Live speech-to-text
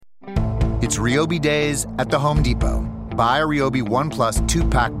It's Ryobi Days at the Home Depot. Buy a Ryobi One Plus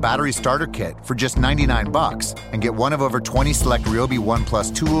 2-pack battery starter kit for just $99 and get one of over 20 select Ryobi One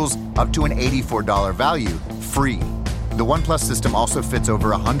Plus tools up to an $84 value free. The One Plus system also fits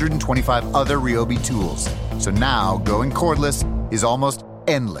over 125 other Ryobi tools. So now going cordless is almost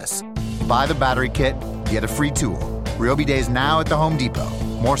endless. Buy the battery kit, get a free tool. Ryobi Days now at the Home Depot.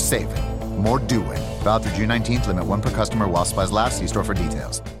 More saving, more doing. Valid through June 19th. Limit 1 per customer while supplies last. See store for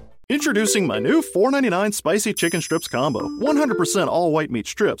details. Introducing my new $4.99 Spicy Chicken Strips Combo. 100% all-white meat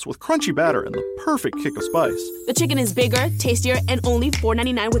strips with crunchy batter and the perfect kick of spice. The chicken is bigger, tastier, and only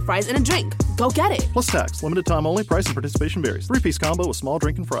 $4.99 with fries and a drink. Go get it. Plus tax. Limited time only. Price and participation varies. 3-piece combo with small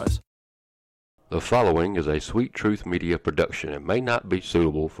drink and fries. The following is a Sweet Truth Media production and may not be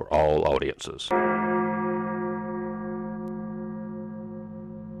suitable for all audiences.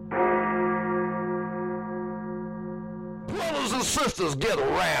 Brothers and sisters, get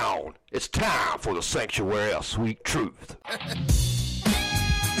around. It's time for the Sanctuary of Sweet Truth.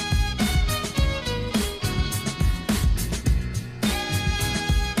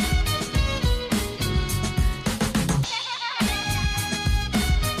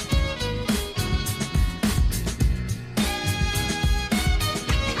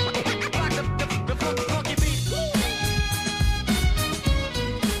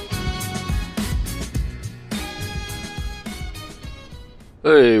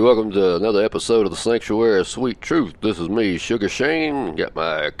 Hey, welcome to another episode of the Sanctuary of Sweet Truth. This is me, Sugar Shane. Got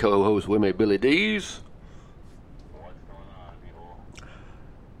my co-host with me, Billy Dees. What's going on, people?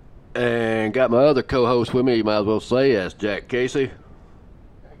 And got my other co-host with me, you might as well say, that's Jack Casey. Hey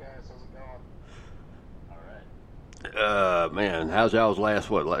guys, how's it going? Alright. Man, how's y'all's last,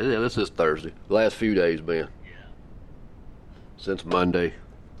 this is Thursday. Last few days been? Yeah. Since Monday.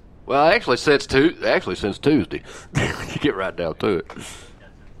 Well, actually, since Tuesday. You get right down to it.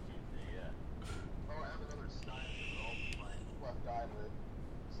 Oh, I have another stein in my left eyelid.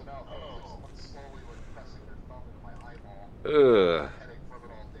 So now someone's slowly pressing their thumb into my eyeball. Headache from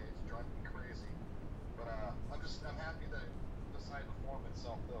it all day. It's driving me crazy. But I'm happy that it decided to form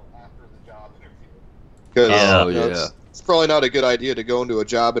itself though after the job interview. Because it's probably not a good idea to go into a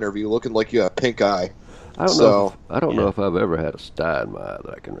job interview looking like you have pink eye. I don't know if I've ever had a sty in my eye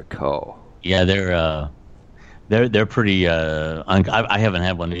that I can recall. Yeah, they're pretty. I haven't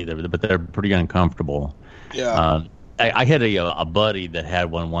had one either, but they're pretty uncomfortable. Yeah. I had a buddy that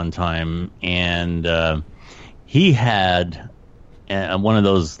had one time, and he had one of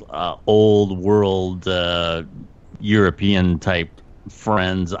those old world European type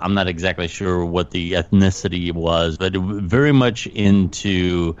friends. I'm not exactly sure what the ethnicity was, but very much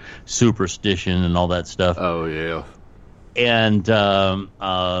into superstition and all that stuff. Oh yeah. And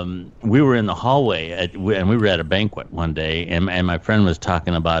we were in the hallway and we were at a banquet one day, and my friend was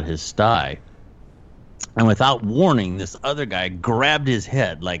talking about his sty. And without warning, this other guy grabbed his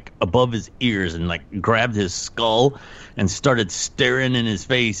head, like, above his ears, and, like, grabbed his skull and started staring in his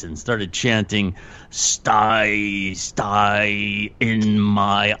face and started chanting, "Sty, sty in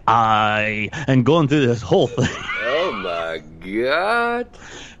my eye," and going through this whole thing. Oh, my God.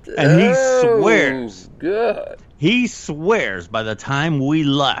 And he swears. God. He swears by the time we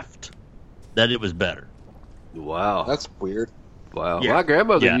left that it was better. Wow. That's weird. Wow. Yeah. My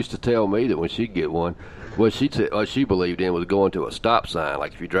grandmother used to tell me that when she'd get one, what she believed in was going to a stop sign,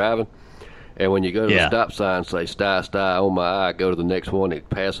 like if you're driving, and when you go to the stop sign, say "sty, sty on my eye," go to the next one that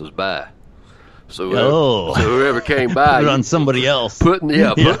passes by. So whoever came by, put it on somebody else. Put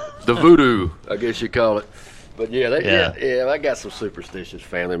the voodoo, I guess you call it. But I got some superstitious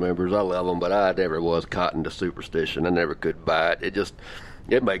family members. I love them, but I never was caught into superstition. I never could buy it.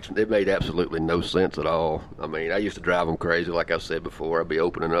 It made absolutely no sense at all. I mean, I used to drive them crazy. Like I said before, I'd be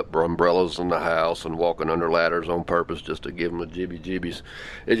opening up umbrellas in the house and walking under ladders on purpose just to give them the jibby-jibbies.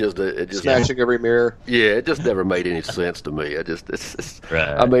 It just smashing every mirror. Yeah, it just never made any sense to me. Right.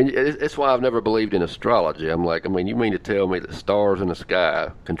 I mean, it's why I've never believed in astrology. I'm like, you mean to tell me that stars in the sky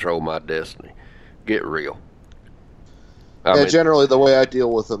control my destiny? Get real. Generally, the way I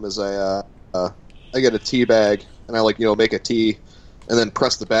deal with them is I get a tea bag and I make a tea. And then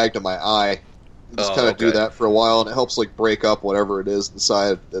press the bag to my eye. And just kind of do that for a while, and it helps break up whatever it is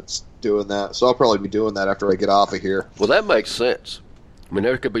inside that's doing that. So I'll probably be doing that after I get off of here. Well, that makes sense. I mean,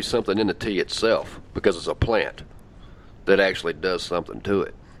 there could be something in the tea itself because it's a plant that actually does something to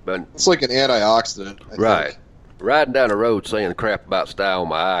it. But it's like an antioxidant. I think. Riding down the road saying crap about sty on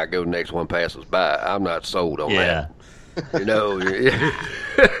my eye, go the next one passes by. I'm not sold on that.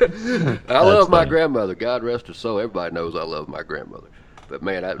 I love my grandmother. God rest her soul. Everybody knows I love my grandmother. But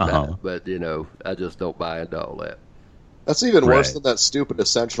man, I just don't buy into all that. That's even worse than that stupid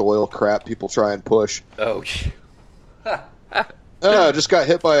essential oil crap people try and push. Oh, I just got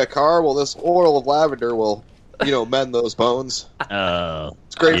hit by a car. Well, this oil of lavender will, mend those bones.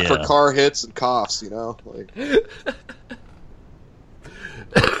 It's great for car hits and coughs, Like.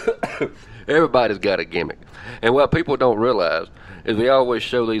 Everybody's got a gimmick. And what people don't realize is we always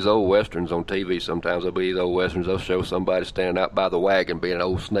show these old westerns on TV. Sometimes there'll be these old westerns. They'll show somebody standing out by the wagon being an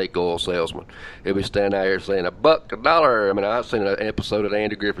old snake oil salesman. He'll be standing out here saying $1, $1. I mean, I've seen an episode of the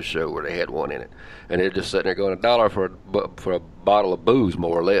Andy Griffith Show where they had one in it. And they're just sitting there going $1 for a bottle of booze,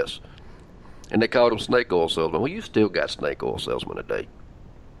 more or less. And they called them snake oil salesmen. Well, you still got snake oil salesmen today.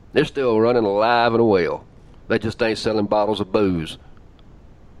 They're still running alive and well. They just ain't selling bottles of booze.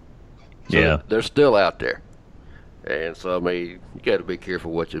 So they're still out there. And so, I mean, you got to be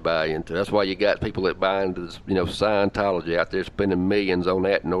careful what you buy into. That's why you got people that buy into this, Scientology out there spending millions on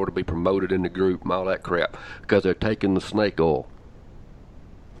that in order to be promoted in the group and all that crap because they're taking the snake oil.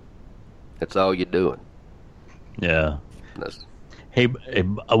 That's all you're doing. Yeah. Hey,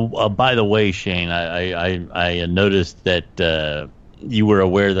 by the way, Shane, I noticed that you were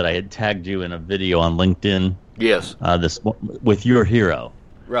aware that I had tagged you in a video on LinkedIn. Yes. With your hero.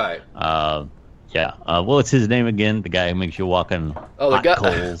 Right. Yeah. What's his name again? The guy who makes you walk on hot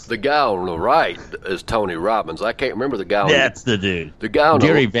coals. The guy on the right is Tony Robbins. I can't remember the guy. That's the dude. The guy on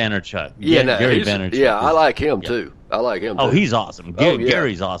Gary Vaynerchuk. Yeah, Gary Vaynerchuk. Yeah, I like him too. I like him too. Oh, he's awesome.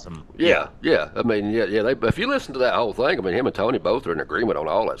 Gary's awesome. Yeah. I mean, if you listen to that whole thing, I mean, him and Tony both are in agreement on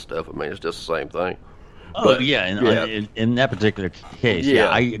all that stuff. I mean, it's just the same thing. Oh, in that particular case,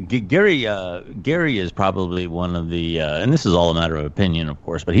 Gary is probably one of the, and this is all a matter of opinion, of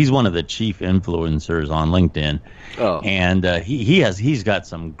course, but he's one of the chief influencers on LinkedIn, and he's got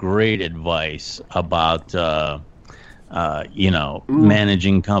some great advice about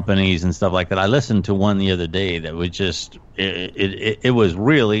managing companies and stuff like that. I listened to one the other day that was just it was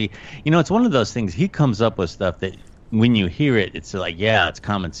really, it's one of those things. He comes up with stuff that, when you hear it, it's like, it's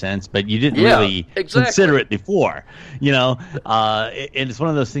common sense, but you didn't really consider it before, and it's one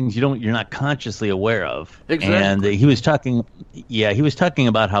of those things you're not consciously aware of. Exactly. And he was talking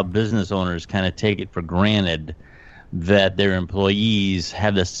about how business owners kind of take it for granted that their employees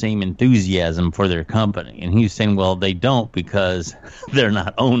have the same enthusiasm for their company. And he was saying, well, they don't because they're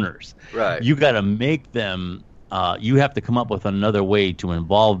not owners. Right. You got to make them. You have to come up with another way to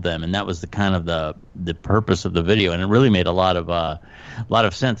involve them, and that was the kind of the purpose of the video, and it really made a lot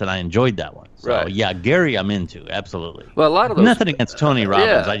of sense, and I enjoyed that one. So right. Gary, I'm into absolutely. Well, a lot of those, nothing against Tony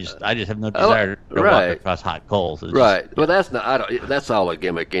Robbins. I just have no desire to walk across hot coals. Right. Well, that's not. That's all a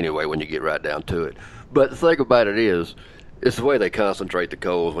gimmick anyway. When you get right down to it, but the thing about it is, it's the way they concentrate the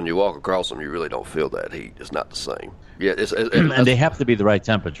coals. When you walk across them, you really don't feel that heat. It's not the same. Yeah, and they have to be the right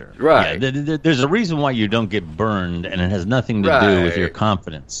temperature. Right. Yeah, there's a reason why you don't get burned, and it has nothing to do with your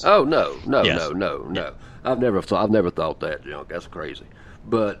confidence. Oh no. I've never thought that junk. That's crazy.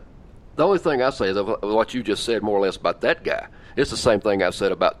 But the only thing I say is what you just said, more or less, about that guy. It's the same thing I've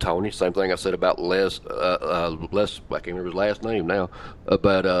said about Tony. Same thing I said about Les. I can't remember his last name now.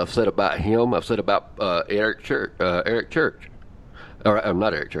 But I've said about him. I've said about Eric Church. Or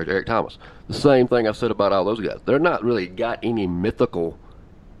not Eric Church. Eric Thomas. The same thing I've said about all those guys. They're not really got any mythical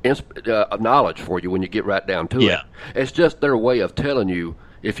knowledge for you when you get right down to it. It's just their way of telling you,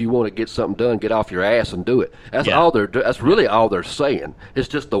 if you want to get something done, get off your ass and do it. That's all they're. That's really all they're saying. It's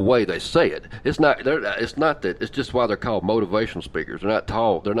just the way they say it. It's not. It's not that. It's just why they're called motivational speakers. They're not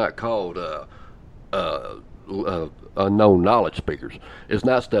called. They're not called unknown knowledge speakers. It's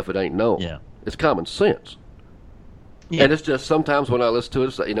not stuff that ain't known. Yeah. It's common sense. Yeah. And it's just sometimes when I listen to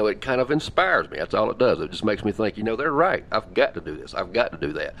it, it kind of inspires me. That's all it does. It just makes me think, they're right. I've got to do this. I've got to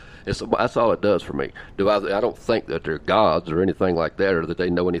do that. That's all it does for me. I don't think that they're gods or anything like that, or that they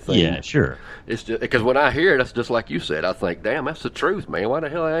know anything. Yeah, sure. It's just because when I hear it, that's just like you said. I think, damn, that's the truth, man. Why the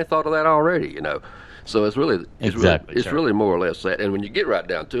hell I ain't thought of that already? So it's really more or less that. And when you get right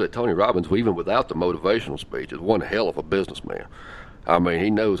down to it, Tony Robbins, even without the motivational speech, is one hell of a businessman. I mean, he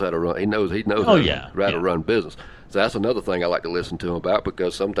knows how to run. He knows how to run business. So that's another thing I like to listen to him about,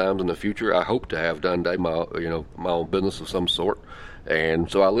 because sometimes in the future I hope to have done my own business of some sort, and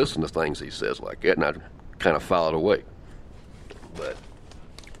so I listen to things he says like that, and I kind of file it away. But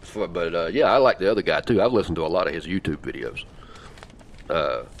I like the other guy too. I've listened to a lot of his YouTube videos.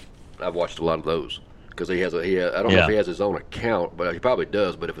 I've watched a lot of those because I don't know if he has his own account, but he probably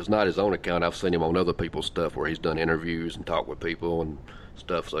does. But if it's not his own account, I've seen him on other people's stuff where he's done interviews and talked with people and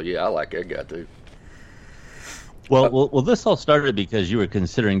stuff. So I like that guy too. Well, this all started because you were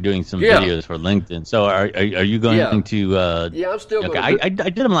considering doing some videos for LinkedIn. So are you going to? Yeah, I'm still. Okay, I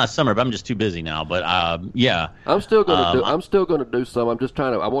did them last summer, but I'm just too busy now. But yeah, I'm still going to do. I'm still going to do some. I'm just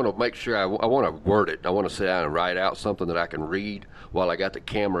trying to. I want to make sure. I want to word it. I want to sit down and write out something that I can read while I got the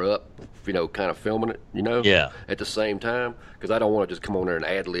camera up. Kind of filming it. At the same time, because I don't want to just come on there and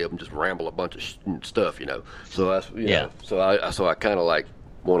ad lib and just ramble a bunch of stuff. So that's So I kind of like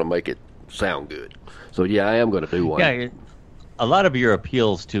want to make it sound good. So yeah, I am going to do one. Yeah, a lot of your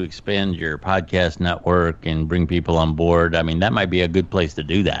appeals to expand your podcast network and bring people on board. I mean, that might be a good place to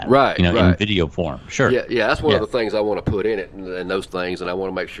do that. Right. In video form. Sure. Yeah. That's one of the things I want to put in it, and those things, and I want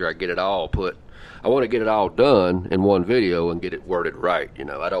to make sure I get it all put. I want to get it all done in one video and get it worded right.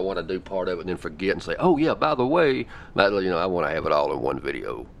 I don't want to do part of it and then forget and say, oh yeah, by the way, I want to have it all in one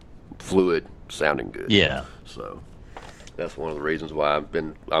video, fluid, sounding good. Yeah. So. That's one of the reasons why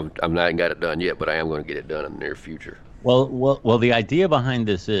I'm not got it done yet, but I am going to get it done in the near future. Well, the idea behind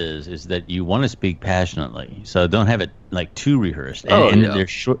this is that you want to speak passionately, so don't have it like too rehearsed. And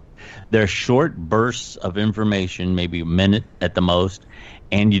they're short bursts of information, maybe a minute at the most,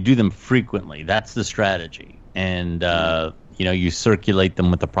 and you do them frequently. That's the strategy, and you circulate them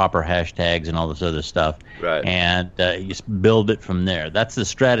with the proper hashtags and all this other stuff, right? And you just build it from there. That's the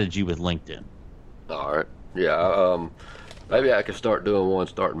strategy with LinkedIn. All right, yeah. Maybe I could start doing one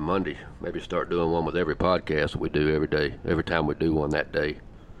starting Monday. Maybe start doing one with every podcast we do every day. Every time we do one that day,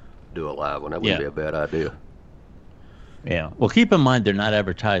 do a live one. That wouldn't be a bad idea. Yeah. Well, keep in mind they're not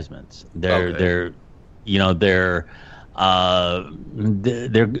advertisements. They're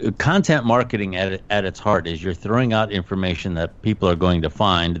content marketing at its heart is you're throwing out information that people are going to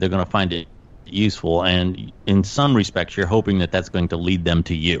find. They're going to find it useful, and in some respects, you're hoping that that's going to lead them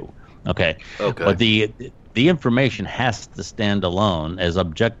to you. Okay. But the information has to stand alone as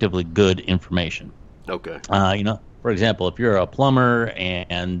objectively good information. Okay. For example, if you're a plumber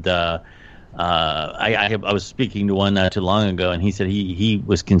and I was speaking to one not too long ago, and he said he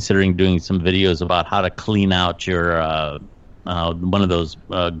was considering doing some videos about how to clean out your one of those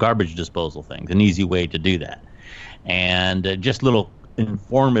garbage disposal things, an easy way to do that, and just little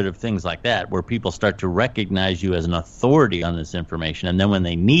informative things like that where people start to recognize you as an authority on this information, and then when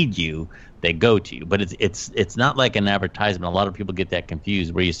they need you, they go to you. But it's not like an advertisement. A lot of people get that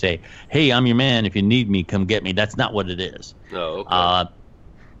confused where you say, hey, I'm your man, if you need me, come get me. That's not what it is. Oh, okay.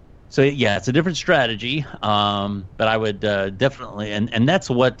 So yeah, it's a different strategy, but I would definitely, and that's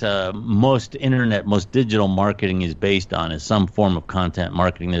what most digital marketing is based on, is some form of content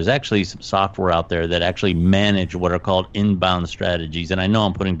marketing. There's actually some software out there that actually manage what are called inbound strategies, and I know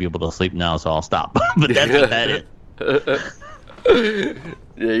I'm putting people to sleep now, so I'll stop. But that's what that is.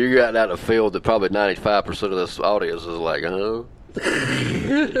 Yeah, you're out in the field that probably 95% of this audience is like, huh?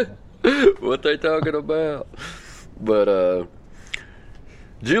 What they talking about? But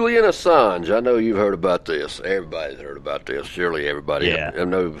Julian Assange, I know you've heard about this. Everybody's heard about this. Surely everybody. Yeah.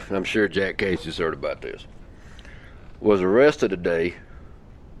 I'm sure Jack Casey's heard about this. Was arrested today.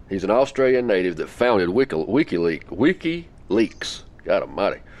 He's an Australian native that founded WikiLeaks. God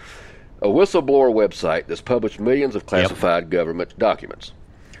almighty. A whistleblower website that's published millions of classified government documents.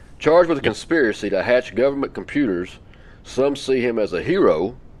 Charged with a conspiracy to hatch government computers, some see him as a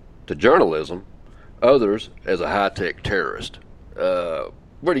hero to journalism, others as a high-tech terrorist.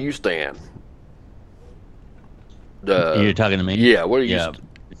 Where do you stand? You're talking to me? Yeah, where do you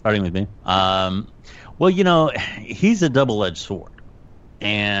starting with me. Well, he's a double-edged sword.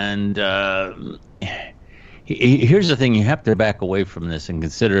 And here's the thing. You have to back away from this and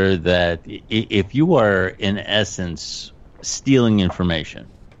consider that if you are, in essence, stealing information,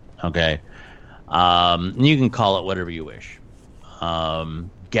 okay, you can call it whatever you wish.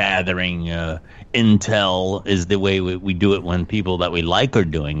 Gathering intel is the way we do it when people that we like are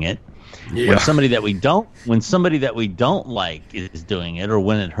doing it. Yeah. When somebody that we don't like is doing it, or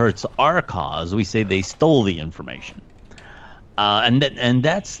when it hurts our cause, we say they stole the information. And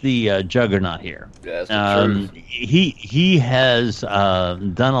that's the juggernaut here. Yeah, that's the truth. He has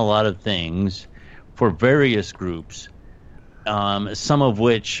done a lot of things for various groups, some of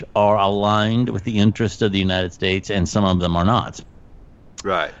which are aligned with the interest of the United States, and some of them are not.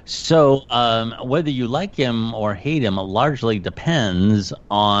 Right. So whether you like him or hate him, it largely depends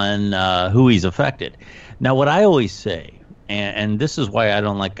on who he's affected. Now, what I always say, and this is why I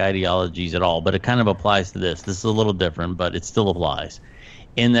don't like ideologies at all, but it kind of applies to this. This is a little different, but it still applies.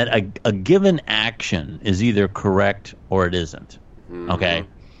 In that a given action is either correct or it isn't. Mm-hmm. Okay?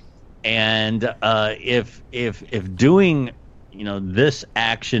 And if doing this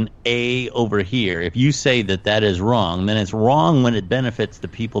action A over here, if you say that is wrong, then it's wrong when it benefits the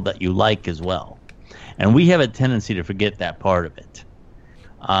people that you like as well. And we have a tendency to forget that part of it.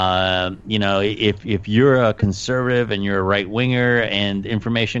 If you're a conservative and you're a right winger and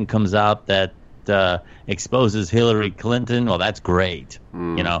information comes out that exposes Hillary Clinton, well, that's great,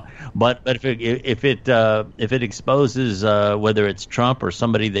 But if it exposes whether it's Trump or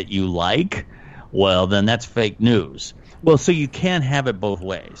somebody that you like, well, then that's fake news. Well, so you can't have it both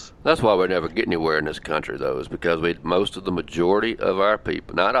ways. That's why we never get anywhere in this country, though, is because most of the majority of our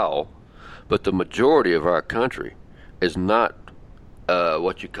people, not all, but the majority of our country is not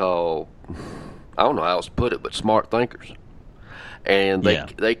what you call, I don't know how else to put it, but smart thinkers. And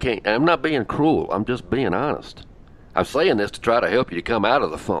they can't, I'm not being cruel, I'm just being honest. I'm saying this to try to help you to come out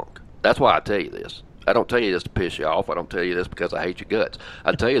of the funk. That's why I tell you this. I don't tell you this to piss you off. I don't tell you this because I hate your guts.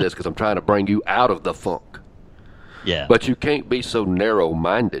 I tell you this because I'm trying to bring you out of the funk. Yeah. But you can't be so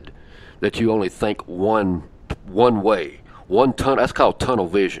narrow-minded that you only think one way. That's called tunnel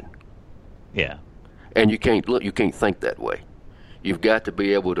vision. Yeah. And you can't think that way. You've got to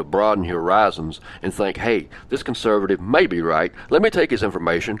be able to broaden your horizons and think, hey, this conservative may be right. Let me take his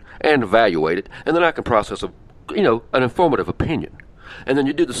information and evaluate it, and then I can process an informative opinion. And then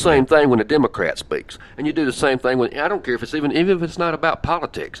you do the same thing when a Democrat speaks, and you do the same thing when, I don't care if it's even if it's not about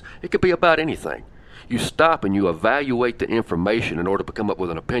politics. It could be about anything. You stop and you evaluate the information in order to come up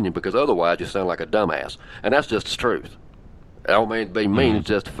with an opinion, because otherwise you sound like a dumbass, and that's just the truth. I don't mean to be mean, it's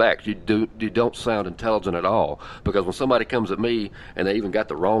just a fact. You don't sound intelligent at all, because when somebody comes at me and they even got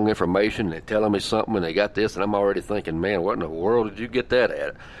the wrong information and they're telling me something and they got this, and I'm already thinking, man, what in the world did you get that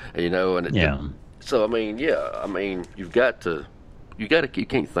at? So you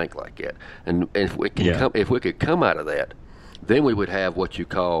can't think like that. And if we could come out of that, then we would have what you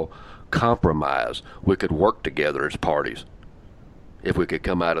call compromise. We could work together as parties if we could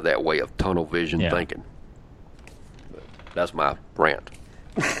come out of that way of tunnel vision thinking. That's my rant.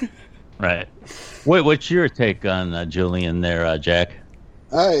 Right. What's your take on Julian there, Jack?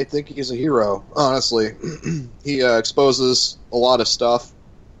 I think he's a hero, honestly. He exposes a lot of stuff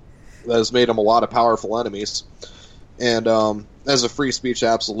that has made him a lot of powerful enemies. And as a free speech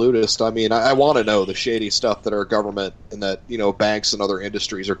absolutist, I mean, I want to know the shady stuff that our government and that, banks and other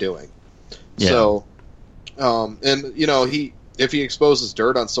industries are doing. Yeah. So, if he exposes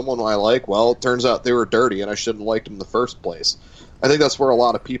dirt on someone I like, well, it turns out they were dirty and I shouldn't have liked them in the first place. I think that's where a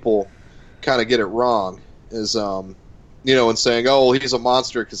lot of people kind of get it wrong, is, in saying, oh, he's a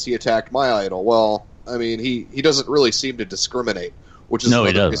monster because he attacked my idol. Well, I mean, he doesn't really seem to discriminate, which is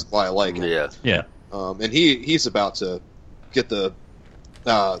another reason why I like him. Yeah. Yeah. And he's about to get the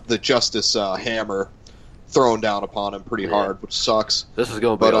justice hammer thrown down upon him pretty hard, which sucks. This is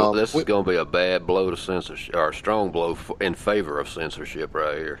going to be a bad blow to censorship, or a strong blow in favor of censorship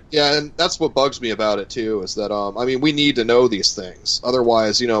right here. Yeah, and that's what bugs me about it too, is that we need to know these things.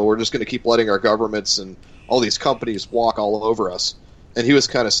 Otherwise, we're just going to keep letting our governments and all these companies walk all over us. And he was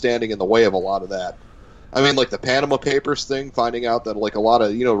kind of standing in the way of a lot of that. I mean, like the Panama Papers thing, finding out that like a lot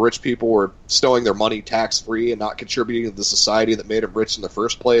of rich people were stowing their money tax free and not contributing to the society that made them rich in the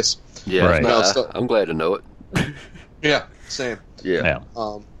first place. Yeah, right. I'm glad to know it. Yeah, same. Yeah.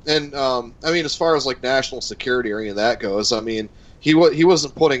 As far as like national security or any of that goes, I mean, he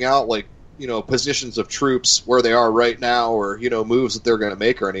wasn't putting out like positions of troops where they are right now, or moves that they're going to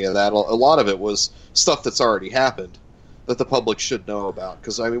make or any of that. A lot of it was stuff that's already happened that the public should know about,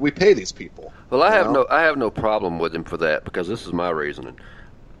 because we pay these people. Well, I have no problem with him for that, because this is my reasoning.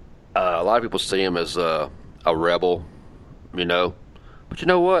 A lot of people see him as a rebel, but you know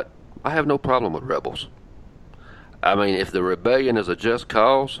what? I have no problem with rebels. I mean, if the rebellion is a just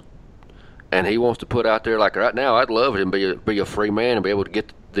cause, and he wants to put out there, like right now, I'd love him to be a free man and be able to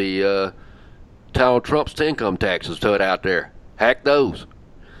get the Donald Trump's income taxes put out there. Hack those.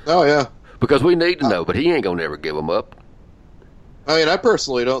 Oh yeah. Because we need to know, but he ain't gonna never give them up. I mean, I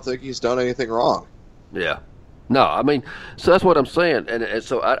personally don't think he's done anything wrong. Yeah. No, I mean, so that's what I'm saying. And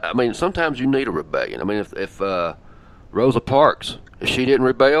so, I mean, sometimes you need a rebellion. I mean, if Rosa Parks, if she didn't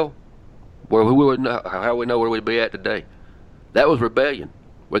rebel, well, how we know where we'd be at today? That was rebellion.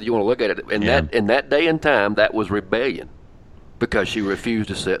 Whether you want to look at it. In that day and time, that was rebellion, because she refused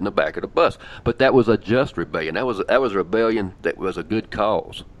to sit in the back of the bus. But that was a just rebellion. That was rebellion that was a good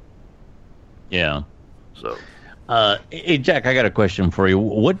cause. Yeah. So... hey, Jack, I got a question for you.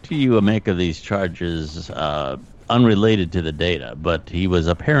 What do you make of these charges, unrelated to the data, but he was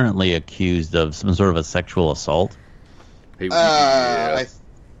apparently accused of some sort of a sexual assault?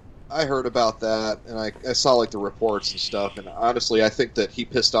 I heard about that, and I saw like the reports and stuff, and honestly, I think that he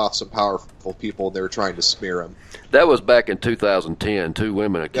pissed off some powerful people, and they were trying to smear him. That was back in 2010. Two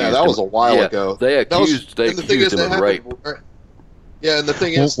women accused him. Yeah, that was a while ago. They accused him of rape. Yeah, and the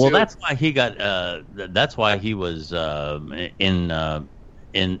thing is, well, too, that's why he got. That's why he was in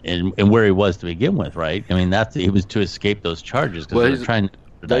where he was to begin with, right? I mean, he was to escape those charges because they were trying to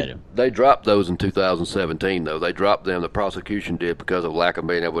indict him. They dropped those in 2017, though. They dropped them. The prosecution did because of lack of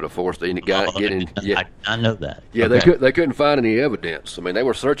being able to force the guy to get in. Yeah, I know that. Yeah, okay. they couldn't find any evidence. I mean, they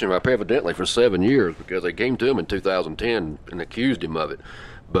were searching up evidently for 7 years because they came to him in 2010 and accused him of it.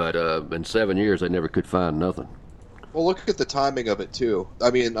 But in 7 years, they never could find nothing. Well, look at the timing of it, too. I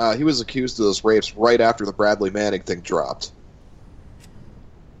mean, he was accused of those rapes right after the Bradley Manning thing dropped.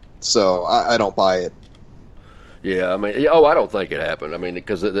 So, I don't buy it. Yeah, I mean, I don't think it happened. I mean,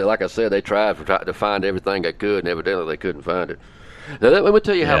 because, like I said, they tried to find everything they could, and evidently they couldn't find it. Now, let me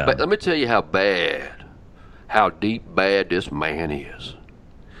tell you how deep bad this man is.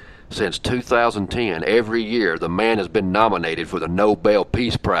 Since 2010, every year, the man has been nominated for the Nobel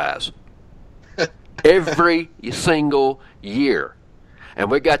Peace Prize. Every single year.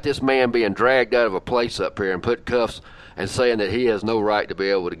 And we got this man being dragged out of a place up here and put cuffs and saying that he has no right to be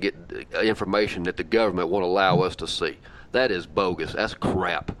able to get information that the government won't allow us to see. That is bogus. That's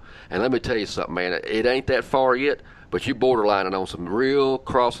crap. And let me tell you something, man. It ain't that far yet, but you borderlining on some real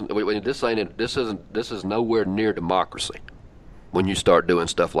crossing. This is nowhere near democracy when you start doing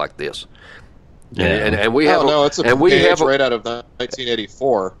stuff like this. Yeah. And we have it's a page right out of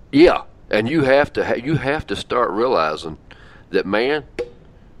 1984. Yeah. And you have to start realizing that, man,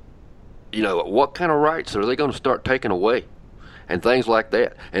 what kind of rights are they going to start taking away, and things like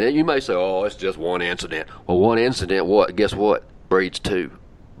that. And then you may say, "Oh, it's just one incident." Well, one incident, guess what? Breeds 2,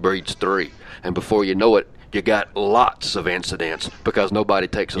 breeds 3, and before you know it, you got lots of incidents because nobody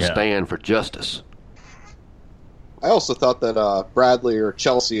takes a stand for justice. I also thought that Bradley, or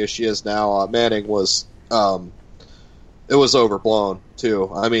Chelsea as she is now, Manning was it was overblown too.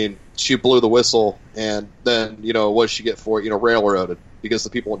 I mean, she blew the whistle, and then what did she get for it? Railroaded because the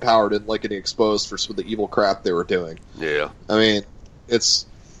people in power didn't like getting exposed for some of the evil crap they were doing. Yeah, I mean, it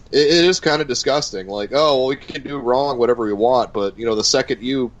is kind of disgusting. Like, oh, well, we can do wrong whatever we want, but the second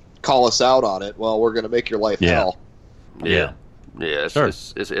you call us out on it, well, we're going to make your life hell. Yeah.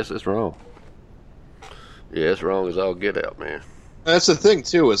 It's wrong. Yeah, it's wrong as all get out, man. That's the thing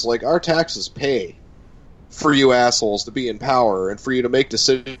too. Is like our taxes pay for you assholes to be in power and for you to make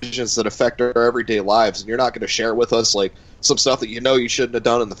decisions that affect our everyday lives, and you're not going to share with us like some stuff that you shouldn't have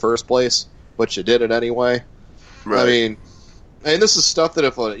done in the first place, but you did it anyway. Right. I mean, and this is stuff that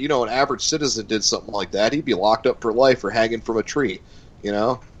if an average citizen did something like that, he'd be locked up for life or hanging from a tree.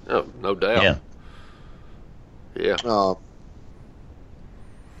 Oh, no doubt. Yeah. So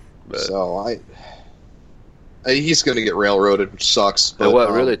he's going to get railroaded, which sucks. But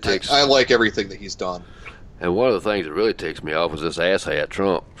what really takes I like everything that he's done. And one of the things that really ticks me off is this asshat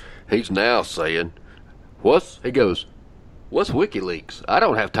Trump. He's now saying, what's WikiLeaks? I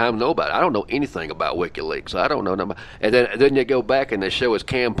don't have time to know about it. I don't know anything about WikiLeaks. I don't know nothing. And then you go back and they show his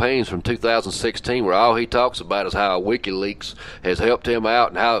campaigns from 2016 where all he talks about is how WikiLeaks has helped him out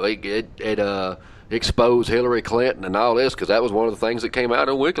and how it exposed Hillary Clinton and all this, because that was one of the things that came out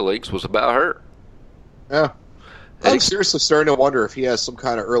in WikiLeaks was about her. Yeah. I'm seriously starting to wonder if he has some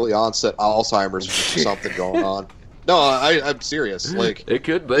kind of early onset Alzheimer's or something going on. No, I'm serious. Like, it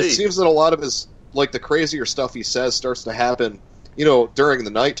could be. It seems that a lot of his, like, the crazier stuff he says starts to happen, during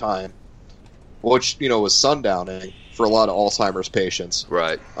the nighttime, which, is sundowning for a lot of Alzheimer's patients.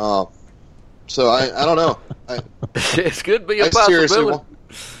 Right. So I don't know. It could be a possibility.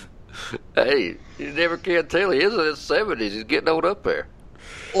 Hey, you never can tell. He is in his 70s. He's getting on up there.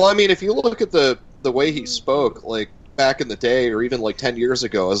 Well, I mean, if you look at the way he spoke, like, back in the day or even, like, 10 years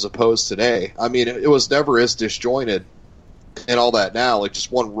ago as opposed to today, I mean, it was never as disjointed and all that now, like,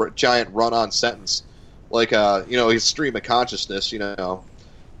 just one giant run-on sentence. Like, his stream of consciousness,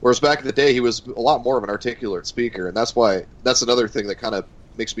 Whereas back in the day, he was a lot more of an articulate speaker, and that's another thing that kind of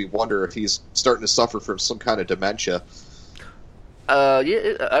makes me wonder if he's starting to suffer from some kind of dementia.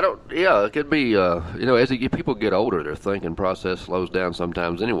 It could be. As people get older, their thinking process slows down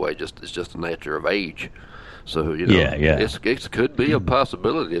sometimes. Anyway, it's just the nature of age. So it could be a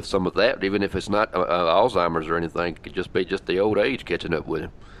possibility of some of that, even if it's not Alzheimer's or anything. It could just be the old age catching up with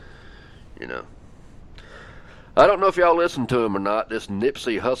him. I don't know if y'all listen to him or not. This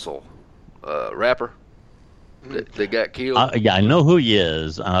Nipsey Hussle, rapper. They got killed. Yeah, I know who he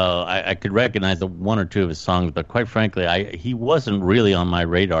is. I could recognize one or two of his songs, but quite frankly, he wasn't really on my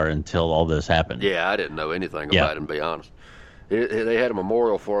radar until all this happened. Yeah, I didn't know anything about him, to be honest. They had a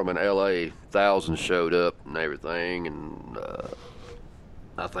memorial for him in L.A. Thousands showed up and everything, and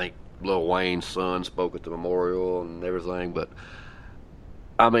I think Lil Wayne's son spoke at the memorial and everything. But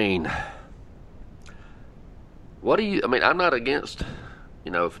I mean, What do you? I mean, I'm not against,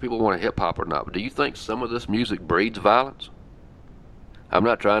 if people want to hip hop or not. But do you think some of this music breeds violence? I'm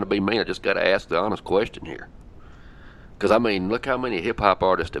not trying to be mean. I just got to ask the honest question here. Because I mean, look how many hip hop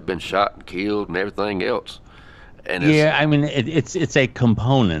artists have been shot and killed and everything else. And yeah, I mean, it's a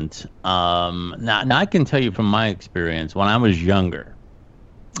component. Now I can tell you from my experience when I was younger.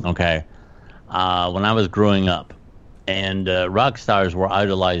 Okay, when I was growing up, and rock stars were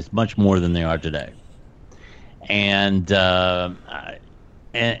idolized much more than they are today. And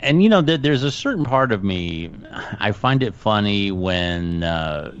there's a certain part of me, I find it funny when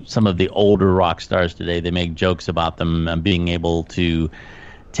some of the older rock stars today, they make jokes about them being able to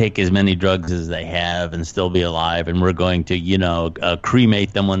take as many drugs as they have and still be alive, and we're going to,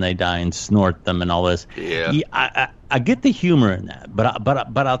 cremate them when they die and snort them and all this. Yeah. I get the humor in that,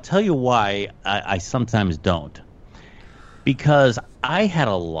 but I'll tell you why I sometimes don't. Because I had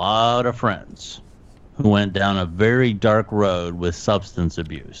a lot of friends who went down a very dark road with substance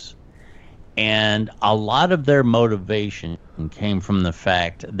abuse. And a lot of their motivation came from the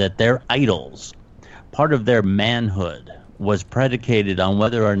fact that their idols, part of their manhood, was predicated on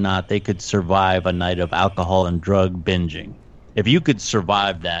whether or not they could survive a night of alcohol and drug binging. If you could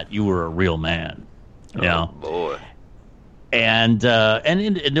survive that, you were a real man. You know? Boy. And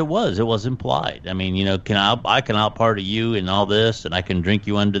it was implied. I mean, I can out party you and all this, and I can drink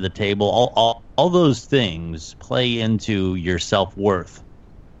you under the table. All those things play into your self-worth.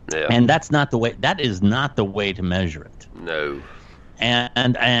 Yeah. And that is not the way to measure it. No.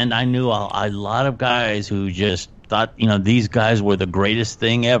 And I knew a lot of guys who just thought, these guys were the greatest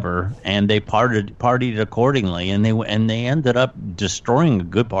thing ever, and they partied accordingly, and they ended up destroying a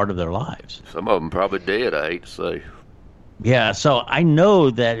good part of their lives. Some of them probably did, I hate to say. Yeah, so I know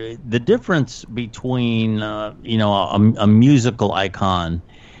that the difference between a musical icon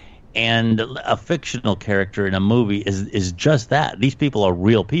and a fictional character in a movie is just that. These people are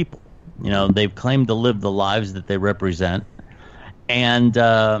real people. They've claimed to live the lives that they represent. And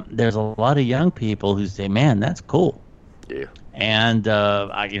there's a lot of young people who say, "Man, that's cool." Yeah. And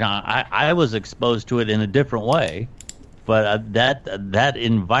I was exposed to it in a different way, but that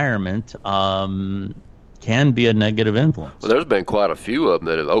environment can be a negative influence. Well, there's been quite a few of them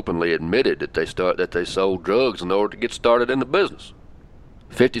that have openly admitted that they sold drugs in order to get started in the business.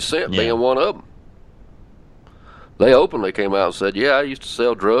 50 Cent being one of them. They openly came out and said, "Yeah, I used to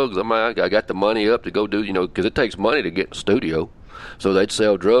sell drugs. I got the money up to go do, because it takes money to get in the studio." So they'd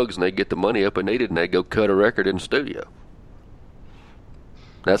sell drugs and they'd get the money up they needed, and they'd go cut a record in the studio.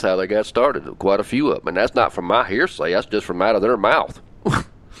 That's how they got started. Quite a few of them, and that's not from my hearsay. That's just from out of their mouth.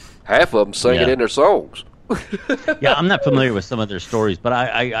 Half of them sing it in their songs. Yeah, I'm not familiar with some of their stories, but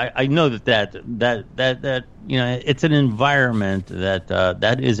I know that it's an environment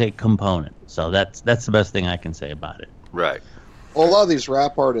that is a component. So that's the best thing I can say about it. Right. Well, a lot of these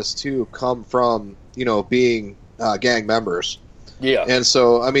rap artists too come from being gang members. Yeah. And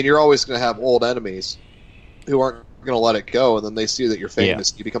so I mean, you're always going to have old enemies who aren't going to let it go, and then they see that you're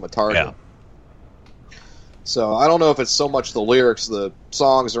famous, you become a target. Yeah. So I don't know if it's so much the lyrics, the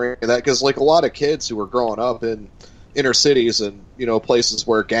songs, or any of that, because like a lot of kids who are growing up in inner cities and places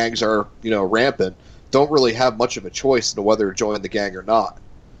where gangs are rampant don't really have much of a choice into whether to join the gang or not,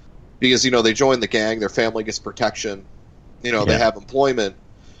 because they join the gang, their family gets protection, they have employment.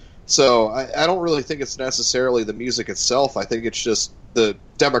 So I don't really think it's necessarily the music itself. I think it's just the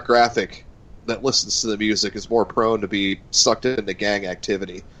demographic that listens to the music is more prone to be sucked into gang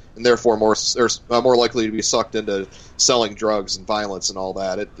activity, and therefore more likely to be sucked into selling drugs and violence and all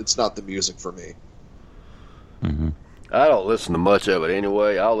that. It's not the music for me. Mm-hmm. I don't listen to much of it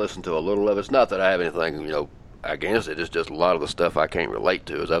anyway. I'll listen to a little of it. It's not that I have anything, against it. It's just a lot of the stuff I can't relate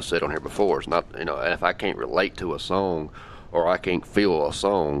to, as I've said on here before. It's not, if I can't relate to a song or I can't feel a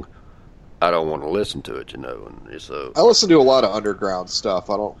song, I don't want to listen to it, And it's I listen to a lot of underground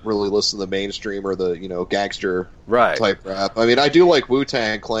stuff. I don't really listen to the mainstream or the gangster type rap. I mean, I do like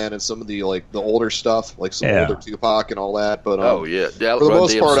Wu-Tang Clan and some of the the older stuff, like some older Tupac and all that. But for the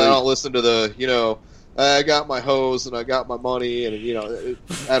most part, DMC. I don't listen to the I got my hose and I got my money, and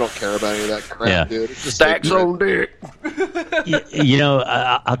I don't care about any of that crap, dude. It's just Stacks on dick.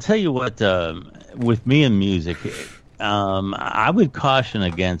 I'll tell you what. With me and music, I would caution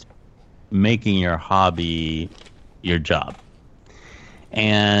against making your hobby your job.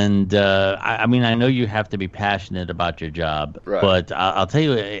 And I mean, I know you have to be passionate about your job, but I'll tell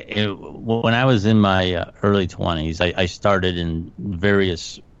you, when I was in my early 20s, I started in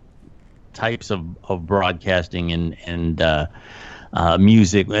various types of broadcasting and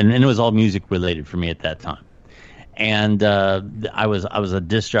music, and it was all music related for me at that time. And I was a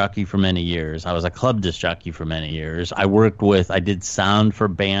disc jockey for many years. I was a club disc jockey for many years. I did sound for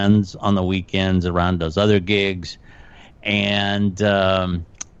bands on the weekends around those other gigs, and then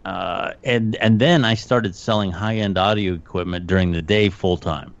I started selling high-end audio equipment during the day full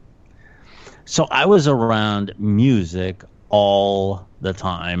time. So I was around music all the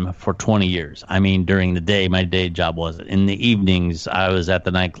time for 20 years. I mean, during the day, my day job was it. In the evenings, I was at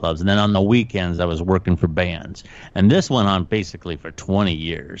the nightclubs. And then on the weekends, I was working for bands. And this went on basically for 20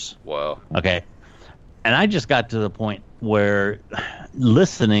 years. Wow. Okay. And I just got to the point where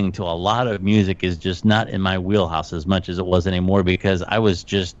listening to a lot of music is just not in my wheelhouse as much as it was anymore, because I was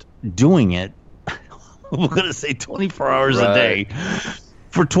just doing it, I'm going to say 24 hours a day.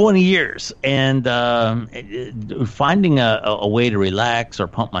 For 20 years, and finding a way to relax or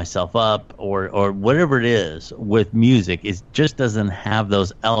pump myself up or whatever it is with music, it just doesn't have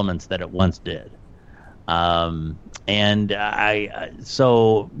those elements that it once did.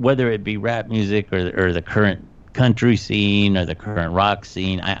 So whether it be rap music or the current country scene or the current rock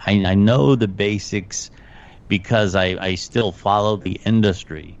scene, I know the basics because I still follow the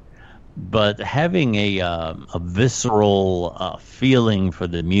industry. But having a visceral feeling for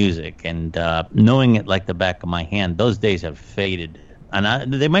the music and knowing it like the back of my hand, those days have faded.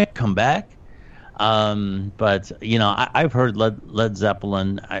 And they might come back, but I've heard Led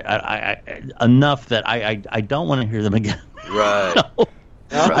Zeppelin enough that I don't want to hear them again. Right.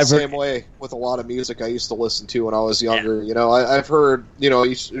 I'm the same way with a lot of music I used to listen to when I was younger. Yeah. I've heard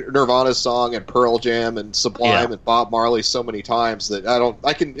Nirvana's song and Pearl Jam and Sublime and Bob Marley so many times that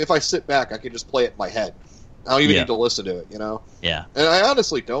if I sit back, I can just play it in my head. I don't even need to listen to it. Yeah. And I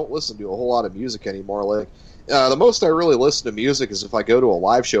honestly don't listen to a whole lot of music anymore. Like the most I really listen to music is if I go to a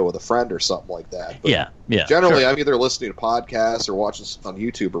live show with a friend or something like that. But generally, I'm either listening to podcasts or watching on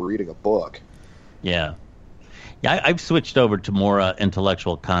YouTube or reading a book. Yeah. Yeah, I've switched over to more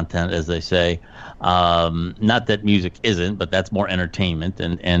intellectual content, as they say. Not that music isn't, but that's more entertainment,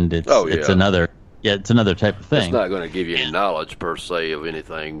 and it's another type of thing. It's not going to give you any knowledge per se of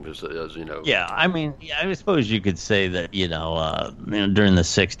anything, as Yeah, I suppose you could say that during the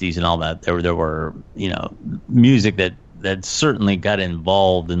 '60s and all that, there were music that certainly got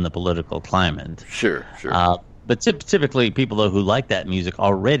involved in the political climate. Sure. But typically, people who like that music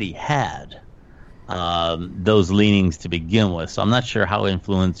already had those leanings to begin with. So I'm not sure how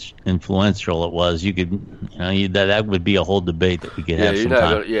influential it was. You could, that would be a whole debate that we could have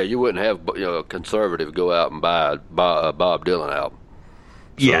sometime. You wouldn't have a conservative go out and buy a Bob Dylan album.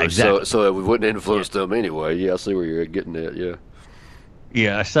 Exactly. So it wouldn't influence them anyway. Yeah, I see where you're getting at. Yeah.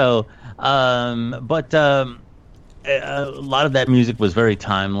 Yeah. So, a lot of that music was very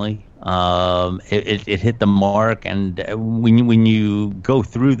timely. It hit the mark, and when you go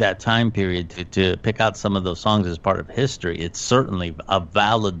through that time period to pick out some of those songs as part of history, it's certainly a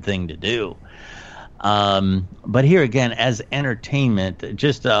valid thing to do. But here again, as entertainment,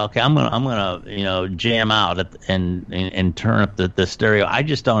 just I'm gonna jam out and turn up the stereo. I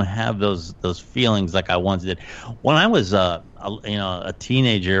just don't have those feelings like I once did when I was a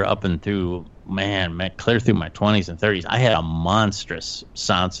teenager up and through. Man, clear through my 20s and 30s, I had a monstrous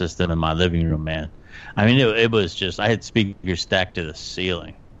sound system in my living room, man. I mean, it was just, I had speakers stacked to the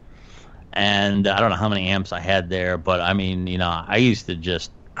ceiling. And I don't know how many amps I had there, but I mean, I used to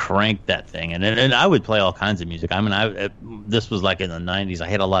just crank that thing. And I would play all kinds of music. I mean, this was like in the 90s. I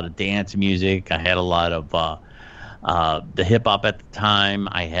had a lot of dance music. I had a lot of the hip-hop at the time.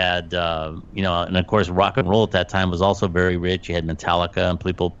 I had, and of course, rock and roll at that time was also very rich. You had Metallica and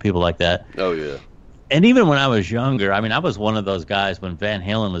people like that. Oh, yeah. And even when I was younger, I mean, I was one of those guys when Van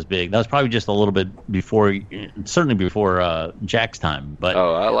Halen was big. That was probably just a little bit before, certainly before Jack's time. But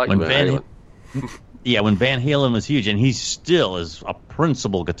I like Van Halen. Yeah, when Van Halen was huge, and he still is a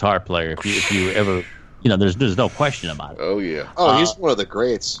principal guitar player. If you ever... there's no question about it. Oh, yeah. Oh, he's one of the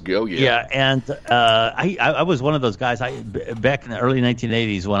greats. Oh, yeah. Yeah, and I was one of those guys. Back in the early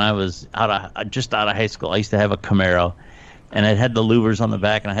 1980s when I was just out of high school, I used to have a Camaro, and it had the louvers on the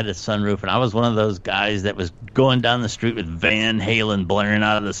back, and I had a sunroof, and I was one of those guys that was going down the street with Van Halen blaring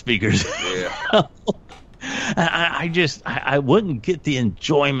out of the speakers. Yeah. I wouldn't get the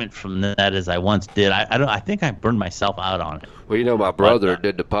enjoyment from that as I once did. I think I burned myself out on it. Well, my brother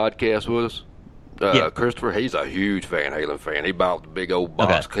did the podcast with us. Christopher, he's a huge Van Halen fan. He bought the big old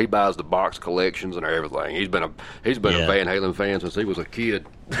box. Okay. He buys the box collections and everything. He's been a Van Halen fan since he was a kid.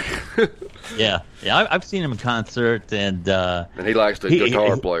 Yeah. I've seen him in concert, and he likes the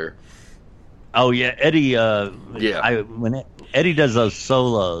guitar player. Oh yeah, Eddie. Eddie does those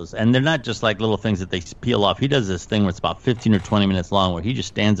solos, and they're not just like little things that they peel off. He does this thing where it's about 15 or 20 minutes long, where he just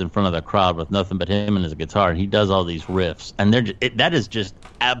stands in front of the crowd with nothing but him and his guitar, and he does all these riffs, and that is just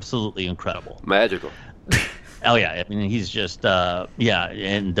absolutely incredible, magical. Oh yeah, I mean he's just with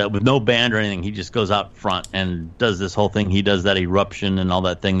no band or anything, he just goes out front and does this whole thing. He does that eruption and all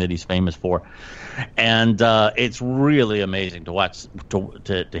that thing that he's famous for, and it's really amazing to watch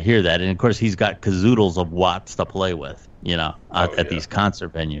to hear that. And of course he's got kazoodles of watts to play with, at these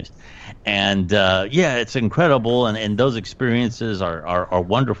concert venues, and it's incredible. And those experiences are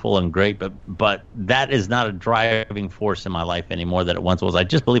wonderful and great, but that is not a driving force in my life anymore that it once was. I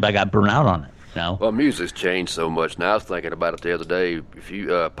just believe I got burnt out on it. No. Well, music's changed so much. Now I was thinking about it the other day. If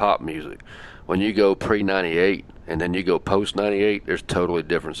you pop music, when you go pre-98 and then you go post-98, there's totally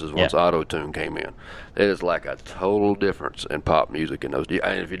differences once auto-tune came in. It is like a total difference in pop music in those.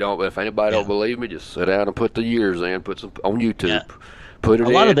 And if anybody don't believe me, just sit down and put the years in. Put some on YouTube. Yeah. Put it in.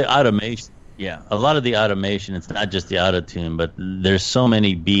 A lot of the automation. It's not just the auto-tune, but there's so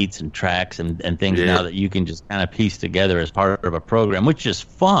many beats and tracks and things now that you can just kind of piece together as part of a program, which is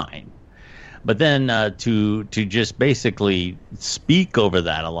fine. But then to just basically speak over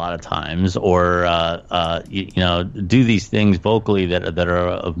that a lot of times, or do these things vocally that are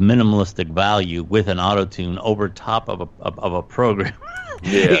of minimalistic value with an auto-tune over top of a program,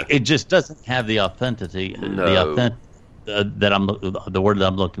 it just doesn't have the authenticity. No. The word that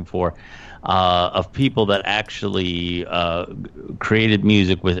I'm looking for, of people that actually created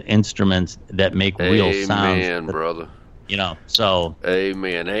music with instruments that make real sounds. Amen, brother. So.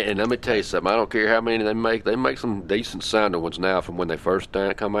 Amen. And let me tell you something. I don't care how many they make. They make some decent sounding ones now from when they first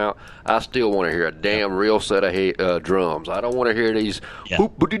come out. I still want to hear a damn real set of drums. I don't want to hear these.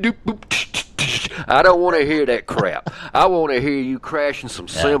 Boop, boop, boop, boop. I don't want to hear that crap. I want to hear you crashing some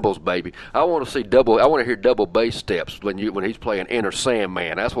cymbals, baby. I want to see I want to hear double bass steps when he's playing Enter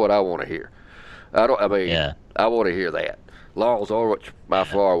Sandman. That's what I want to hear. I want to hear that. Lawrence Ulrich, by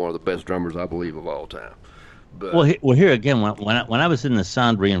far one of the best drummers I believe of all time. But, well, here again, when I was in the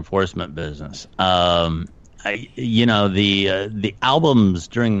sound reinforcement business, the albums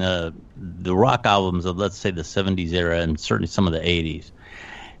during the rock albums of, let's say, the 70s era and certainly some of the 80s,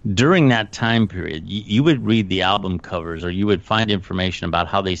 during that time period, you would read the album covers, or you would find information about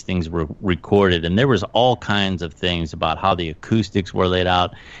how these things were recorded, and there was all kinds of things about how the acoustics were laid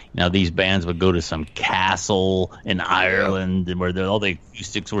out. These bands would go to some castle in Ireland where all the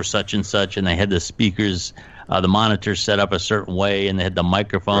acoustics were such and such, and they had the speakers, the monitors set up a certain way, and they had the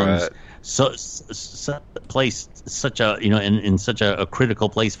microphones placed such a in such a critical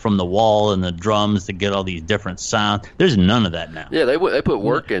place from the wall, and the drums to get all these different sounds. There's none of that now. Yeah, they put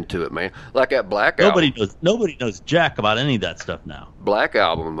work into it, man. Like that Black album. Nobody knows jack about any of that stuff now. Black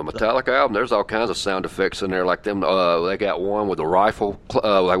album, the Metallica album. There's all kinds of sound effects in there, like them. They got one with the rifle,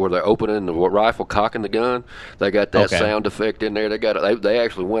 like where they're opening the rifle, cocking the gun. They got that sound effect in there. They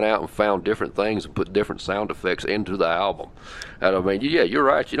actually went out and found different things and put different sound effects into the album. And I mean, yeah, you're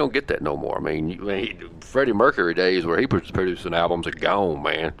right. You don't get that no more. I mean, Freddie Mercury days where he was producing albums are gone,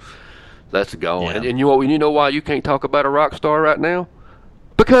 man. That's gone. Yeah. And you know why you can't talk about a rock star right now?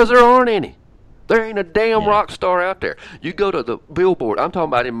 Because there aren't any. There ain't a damn rock star out there. You go to the Billboard. I'm talking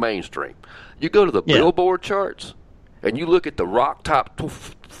about in mainstream. You go to the Billboard charts, and you look at the rock top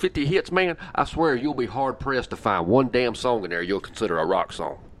 50 hits, man, I swear you'll be hard-pressed to find one damn song in there you'll consider a rock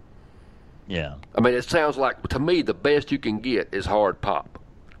song. Yeah. I mean, it sounds like, to me, the best you can get is hard pop.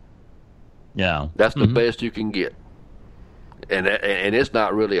 Yeah. That's the best you can get. And it's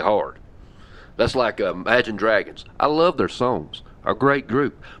not really hard. That's like Imagine Dragons. I love their songs. A great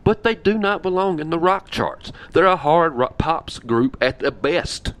group. But they do not belong in the rock charts. They're a hard rock pops group at the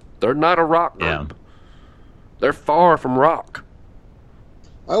best. They're not a rock group. Yeah. They're far from rock.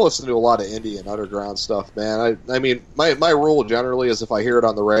 I listen to a lot of indie and underground stuff, man. I mean, my rule generally is if I hear it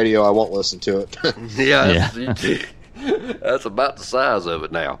on the radio, I won't listen to it. That's about the size of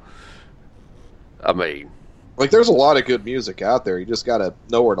it now. I mean, like, there's a lot of good music out there. You just got to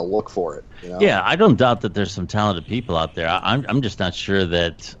know where to look for it. Yeah, I don't doubt that there's some talented people out there. I'm just not sure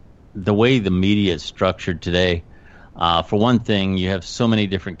that the way the media is structured today, for one thing, you have so many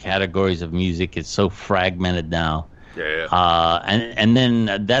different categories of music. It's so fragmented now. Yeah. And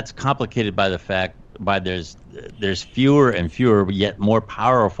then that's complicated by the fact there's fewer and fewer yet more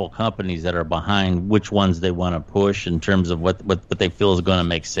powerful companies that are behind which ones they want to push in terms of what they feel is going to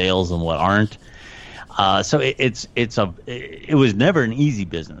make sales and what aren't. So it was never an easy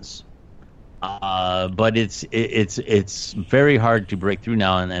business, but it's very hard to break through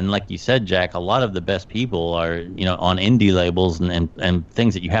now. And like you said, Jack, a lot of the best people are on indie labels and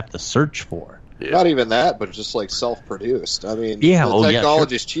things that you have to search for. Not even that, but just like self-produced. I mean, the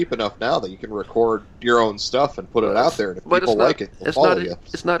technology's cheap enough now that you can record your own stuff and put it out there, and if people like it, they'll follow you.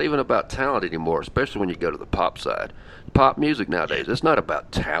 It's not even about talent anymore, especially when you go to the pop side. Pop music nowadays, it's not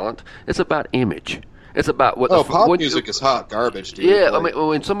about talent. It's about image. It's about what. Pop music is hot garbage, dude. Yeah, I mean,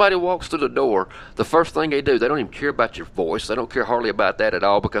 when somebody walks through the door, the first thing they do, they don't even care about your voice. They don't care hardly about that at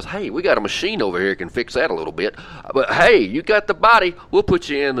all because, hey, we got a machine over here that can fix that a little bit. But, hey, you got the body, we'll put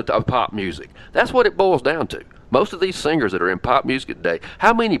you in the pop music. That's what it boils down to. Most of these singers that are in pop music today,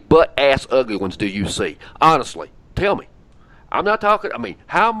 how many butt-ass ugly ones do you see? Honestly, tell me. I'm not talking,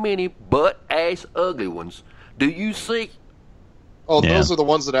 how many butt-ass ugly ones do you see? Oh, those are the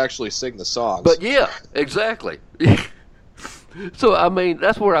ones that actually sing the songs. But yeah, exactly. So,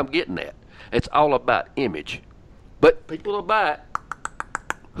 that's where I'm getting at. It's all about image. But people will buy it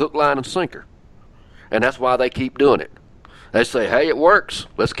hook, line, and sinker. And that's why they keep doing it. They say, hey, it works.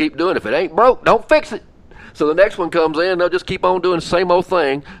 Let's keep doing it. If it ain't broke, don't fix it. So the next one comes in, they'll just keep on doing the same old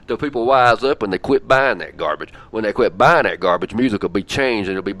thing till people wise up and they quit buying that garbage. When they quit buying that garbage, music will be changed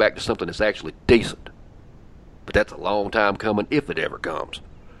and it'll be back to something that's actually decent. But that's a long time coming, if it ever comes.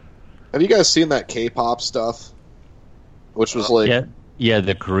 Have you guys seen that K-pop stuff? Which was like...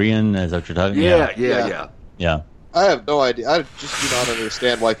 the Korean, is that what you're talking about? Yeah. I have no idea. I just do not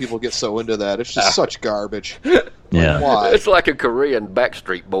understand why people get so into that. It's just such garbage. Yeah. Why? It's like a Korean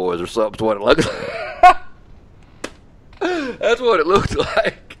Backstreet Boys or something, what it looks like. That's what it looks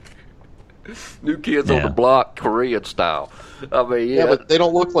like. New Kids on the Block, Korean style. But they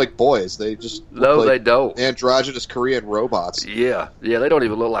don't look like boys. They just look they don't. Androgynous Korean robots. Yeah, they don't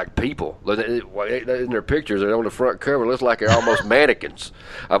even look like people. In their pictures, they're on the front cover. It looks like they're almost mannequins.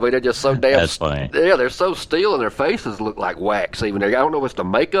 They're just so damn. That's funny. Yeah, they're so still, and their faces look like wax. Even I don't know if it's the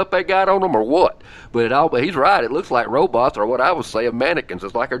makeup they got on them or what. But he's right. It looks like robots, or what I was saying, mannequins.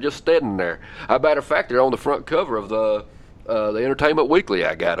 It's like they're just standing there. As a matter of fact, they're on the front cover of the Entertainment Weekly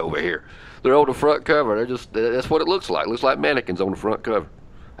I got over here. They're on the front cover. That's what it looks like. It looks like mannequins on the front cover.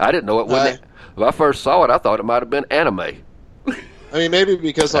 I didn't know it when I first saw it. I thought it might have been anime. Maybe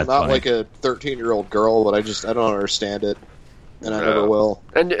because I'm not like a 13-year-old girl, but I don't understand it, and I never will.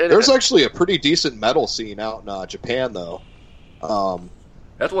 And there's actually a pretty decent metal scene out in Japan, though.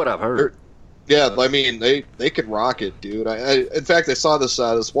 That's what I've heard. They can rock it, dude. In fact, I saw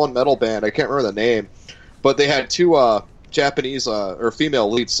this one metal band. I can't remember the name, but they had two Japanese or female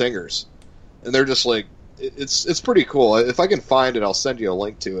lead singers. And they're just like, it's pretty cool. If I can find it, I'll send you a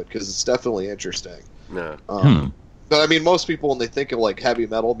link to it because it's definitely interesting. No. But most people, when they think of like heavy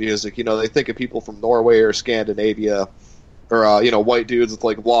metal music, they think of people from Norway or Scandinavia, or white dudes with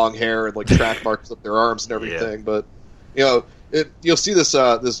like long hair and like track marks up their arms and everything. But you'll see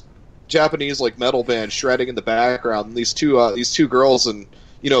this Japanese like metal band shredding in the background. And these two girls in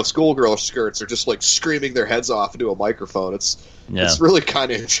schoolgirl skirts are just like screaming their heads off into a microphone. It's really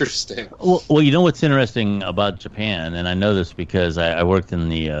kind of interesting. Well, what's interesting about Japan, and I know this because I worked in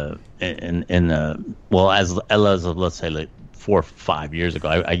the as of let's say like 4 or 5 years ago,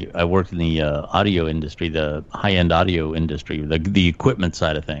 I worked in the audio industry, the high-end audio industry, the equipment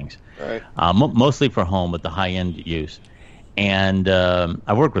side of things, right? Mostly for home, but the high-end use. And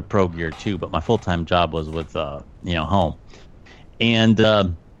I worked with Pro Gear too, but my full-time job was with home. And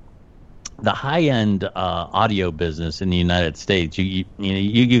the high-end audio business in the United States, you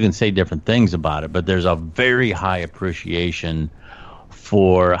can say different things about it, but there's a very high appreciation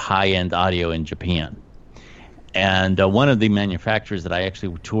for high-end audio in Japan. And one of the manufacturers that I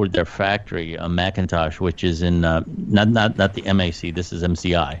actually toured their factory, Macintosh, which is in not the MAC, this is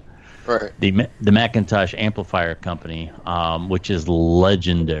MCI. Right. The Macintosh amplifier company, which is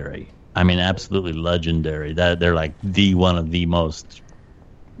legendary. Absolutely legendary. That they're like one of the most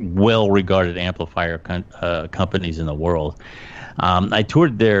well-regarded amplifier companies in the world. I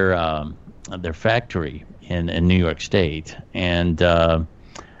toured their factory in New York State, and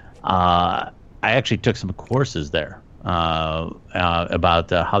I actually took some courses there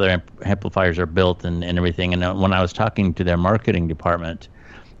about how their amplifiers are built and everything. And when I was talking to their marketing department,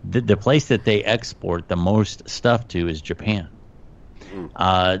 the place that they export the most stuff to is Japan.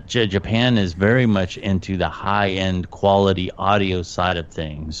 Japan is very much into the high-end quality audio side of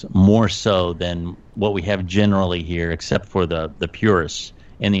things, more so than what we have generally here, except for the purists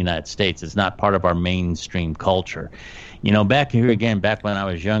in the United States. It's not part of our mainstream culture. Back when I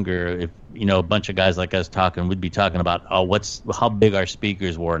was younger, if a bunch of guys like us we'd be talking about how big our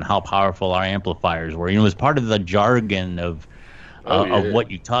speakers were and how powerful our amplifiers were. It was part of the jargon of what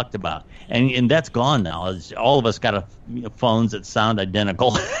you talked about, and that's gone now. All of us got phones that sound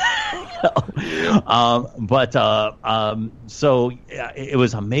identical. So it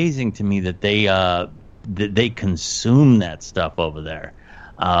was amazing to me that they consume that stuff over there,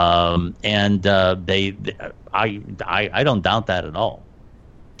 I don't doubt that at all.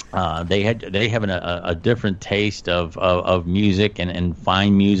 They have a different taste of music and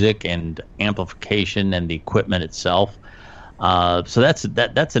fine music and amplification and the equipment itself. So that's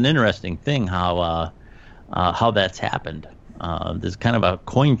an interesting thing how that's happened. There's kind of a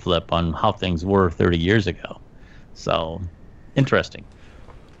coin flip on how things were 30 years ago. So interesting.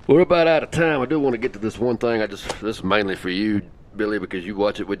 We're about out of time. I do want to get to this one thing. This is mainly for you, Billy, because you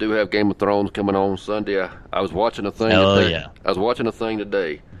watch it. We do have Game of Thrones coming on Sunday. I was watching a thing. I was watching a thing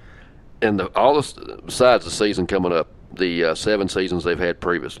today, and besides the season coming up, the 7 seasons they've had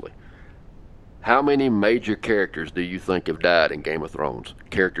previously. How many major characters do you think have died in Game of Thrones?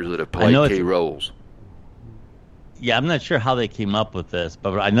 Characters that have played key roles. Yeah, I'm not sure how they came up with this,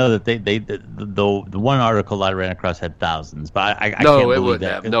 but I know that the one article I ran across had thousands, but I can't believe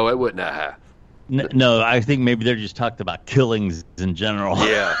that. No, it wasn't that high. No, I think maybe they're just talked about killings in general.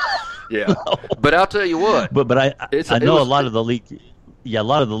 Yeah. No. But I'll tell you what. But I know a lot of the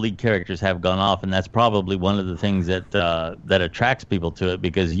lead characters have gone off, and that's probably one of the things that attracts people to it,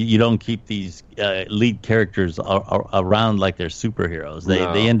 because you don't keep these lead characters around like they're superheroes.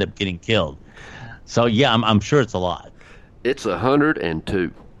 They end up getting killed. So yeah, I'm sure it's a lot. It's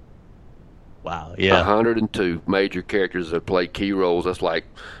 102. Wow, yeah. 102 major characters that play key roles. That's like,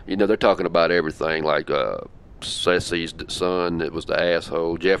 they're talking about everything, like Cersei's son that was the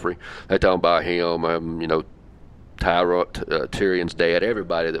asshole, Joffrey. They're talking about him, Tyrion's dad,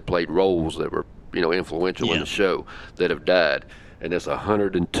 everybody that played roles that were, influential in the show that have died. And it's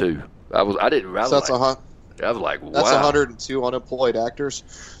 102. I was like, wow. That's 102 unemployed actors.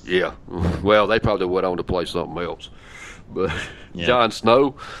 Yeah. Well, they probably went on to play something else. But Jon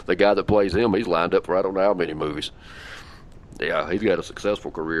Snow, the guy that plays him, he's lined up for I don't know how many movies. Yeah, he's got a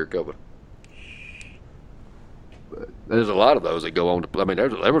successful career coming. But there's a lot of those that go on to. I mean,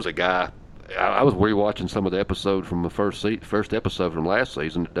 there was a guy. I was rewatching some of the episode from the first episode from last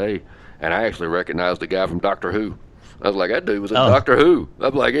season today, and I actually recognized the guy from Doctor Who. I was like, that dude was in Doctor Who.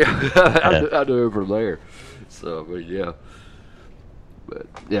 I'm like, I knew him from there. So, but yeah. But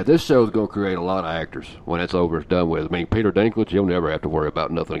yeah, this show's going to create a lot of actors when it's over and done with. I mean, Peter Dinklage, he'll never have to worry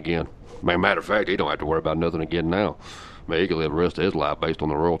about nothing again. I mean, matter of fact, he don't have to worry about nothing again now. I mean, he can live the rest of his life based on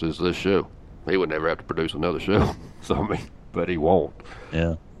the royalties of this show. He would never have to produce another show. So, I mean, but he won't.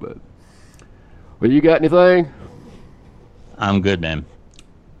 Yeah. But, well, you got anything? I'm good, man.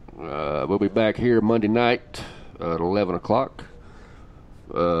 We'll be back here Monday night at 11 o'clock.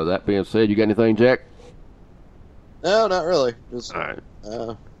 That being said, you got anything, Jack? No, not really. All right.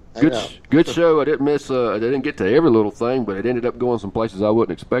 Good show. I didn't miss. I didn't get to every little thing, but it ended up going some places I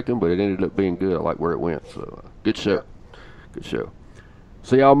wasn't expecting. But it ended up being good. I like where it went. So good show. Yeah. Good show.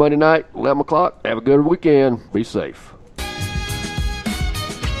 See y'all Monday night, 11 o'clock. Have a good weekend. Be safe.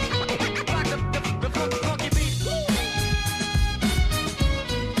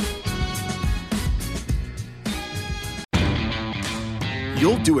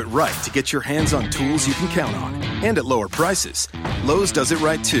 You'll do it right to get your hands on tools you can count on, and at lower prices. Lowe's does it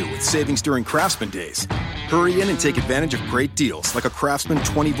right too, with savings during Craftsman Days. Hurry in and take advantage of great deals like a Craftsman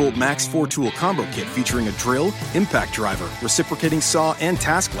 20-volt Max 4-tool combo kit featuring a drill, impact driver, reciprocating saw, and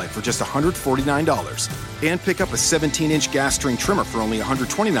task light for just $149. And pick up a 17-inch gas string trimmer for only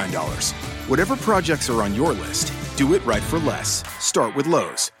 $129. Whatever projects are on your list, do it right for less. Start with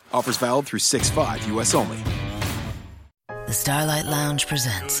Lowe's. Offers valid through 6/5 U.S. only. The Starlight Lounge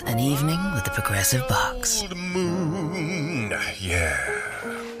presents An Evening with the Progressive Box. Old moon, yeah.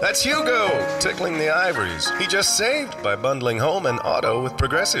 That's Hugo, tickling the ivories. He just saved by bundling home and auto with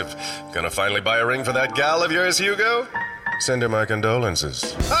Progressive. Gonna finally buy a ring for that gal of yours, Hugo? Send her my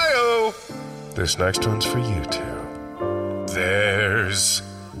condolences. Hi-oh! This next one's for you two. There's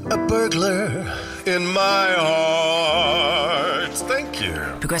a burglar in my heart. Thank you.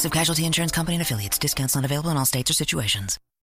 Progressive Casualty Insurance Company and Affiliates. Discounts not available in all states or situations.